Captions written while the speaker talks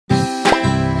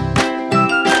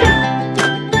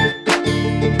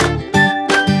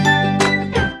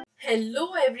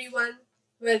everyone,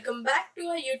 welcome back to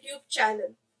our YouTube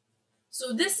channel.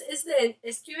 So this is the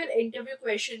SQL interview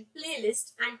question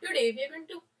playlist, and today we are going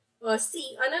to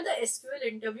see another SQL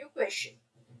interview question.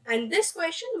 And this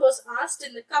question was asked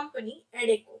in the company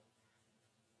Adecco.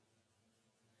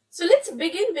 So let's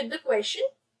begin with the question.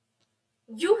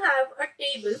 You have a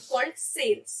table called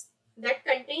sales that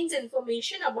contains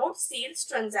information about sales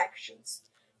transactions.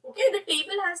 Okay, the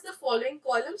table has the following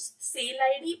columns: sale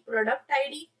ID, product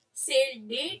ID, sale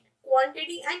date,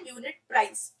 quantity and unit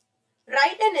price.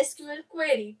 Write an SQL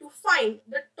query to find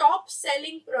the top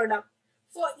selling product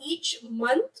for each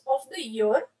month of the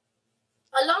year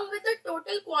along with the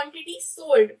total quantity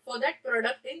sold for that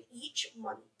product in each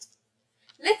month.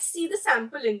 Let's see the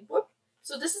sample input.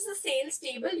 So this is a sales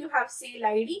table. You have sale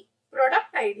ID,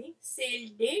 product ID, sale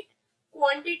date,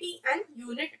 quantity and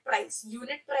unit price.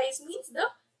 Unit price means the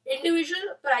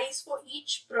individual price for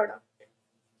each product.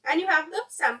 And you have the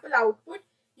sample output.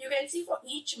 You can see for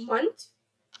each month,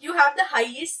 you have the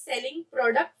highest selling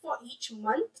product for each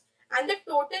month and the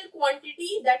total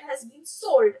quantity that has been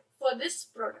sold for this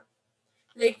product.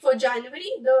 Like for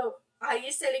January, the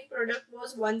highest selling product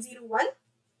was 101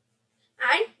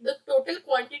 and the total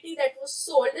quantity that was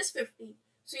sold is 50.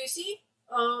 So you see,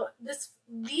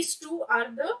 these two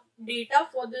are the data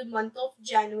for the month of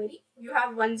January. You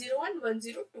have 101,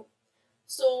 102.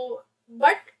 So,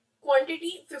 but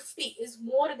quantity 50 is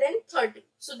more than 30.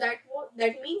 So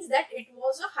that means that it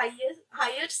was a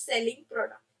higher selling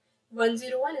product.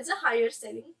 101 is a higher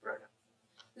selling product.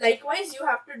 Likewise, you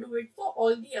have to do it for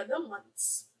all the other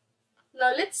months.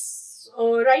 Now let's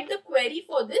write the query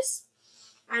for this.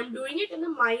 I'm doing it in the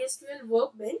MySQL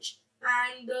workbench,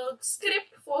 and the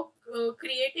script for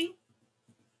creating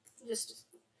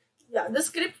the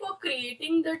script for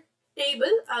creating the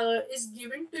table is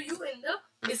given to you in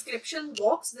the description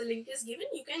box. The link is given.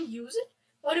 You can use it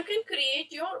or you can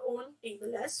create your own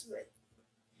table as well.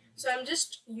 So I'm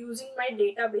just using my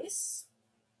database.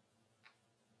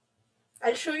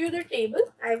 I'll show you the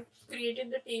table. I've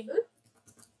created the table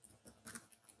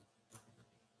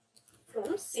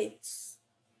from sales.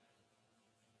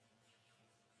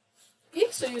 Okay,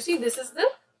 so you see this is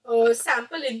the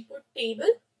sample input table.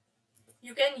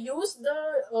 You can use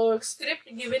the script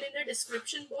given in the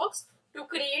description box to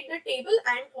create the table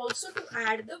and also to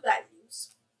add the values.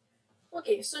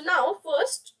 Okay, so now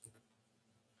first,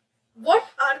 what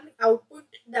are the output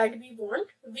that we want?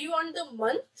 We want the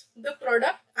month, the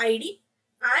product ID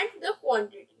and the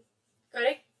quantity,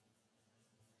 correct?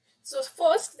 So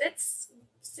first let's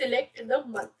select the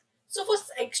month. So for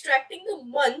extracting the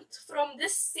month from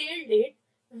this sale date,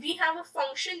 we have a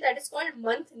function that is called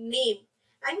month name.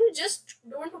 And you just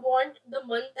don't want the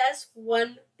month as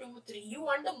 1, 2, 3. You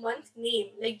want the month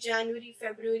name like January,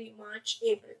 February, March,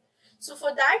 April. So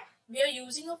for that, we are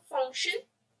using a function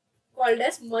called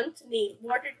as month name.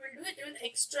 What it will do, it will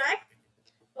extract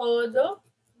the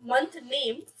month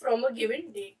name from a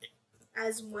given date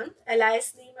as month.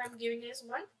 Alias name I'm giving as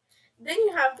month. Then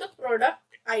you have the product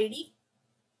ID.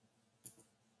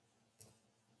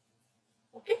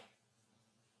 Okay,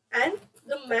 and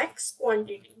the max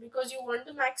quantity, because you want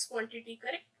the max quantity,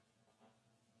 correct?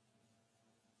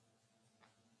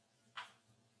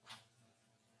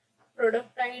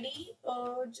 Product ID,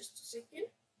 just a second,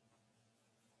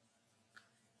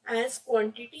 as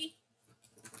quantity.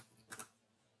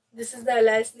 This is the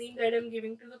alias name that I'm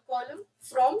giving to the column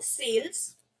from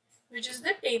sales, which is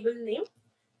the table name,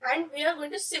 and we are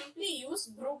going to simply use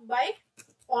group by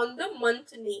on the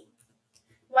month name.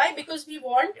 Why? Because we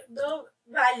want the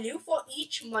value for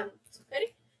each month,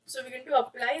 correct? So we're going to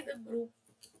apply the group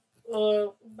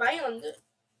by on the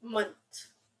month.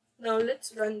 Now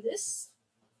let's run this.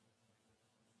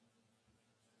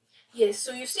 Yes,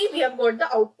 so you see we have got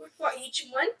the output for each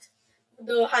month,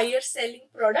 the higher selling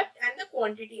product and the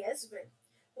quantity as well.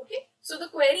 Okay, so the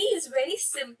query is very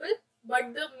simple,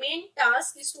 but the main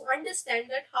task is to understand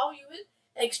that how you will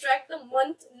extract the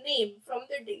month name from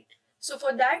the date. So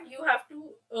for that, you have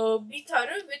to be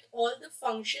thorough with all the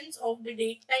functions of the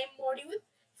date time module.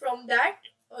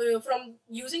 From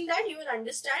using that, you will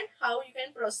understand how you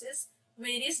can process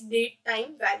various date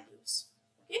time values.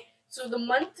 Okay, so the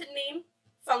month name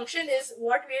function is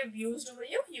what we have used over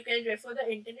here. You can refer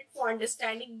the internet for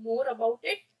understanding more about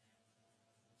it.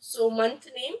 So month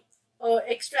name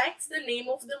extracts the name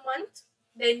of the month.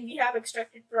 Then we have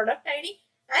extracted product ID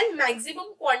and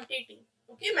maximum quantity.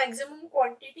 Okay, maximum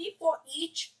quantity for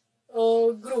each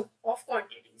group of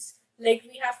quantities. Like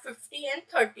we have 50 and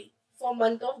 30 for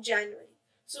month of January.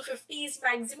 So 50 is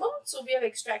maximum. So we have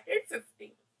extracted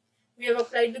 50. We have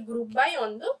applied the group by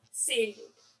on the sale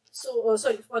date. So,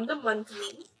 on the month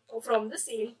name from the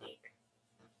sale date.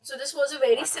 So this was a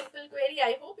very simple query.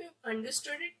 I hope you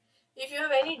understood it. If you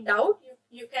have any doubt,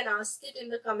 you can ask it in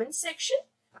the comment section.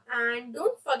 And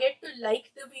don't forget to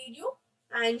like the video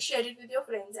and share it with your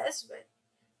friends as well.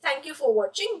 Thank you for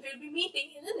watching. We'll be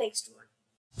meeting in the next one.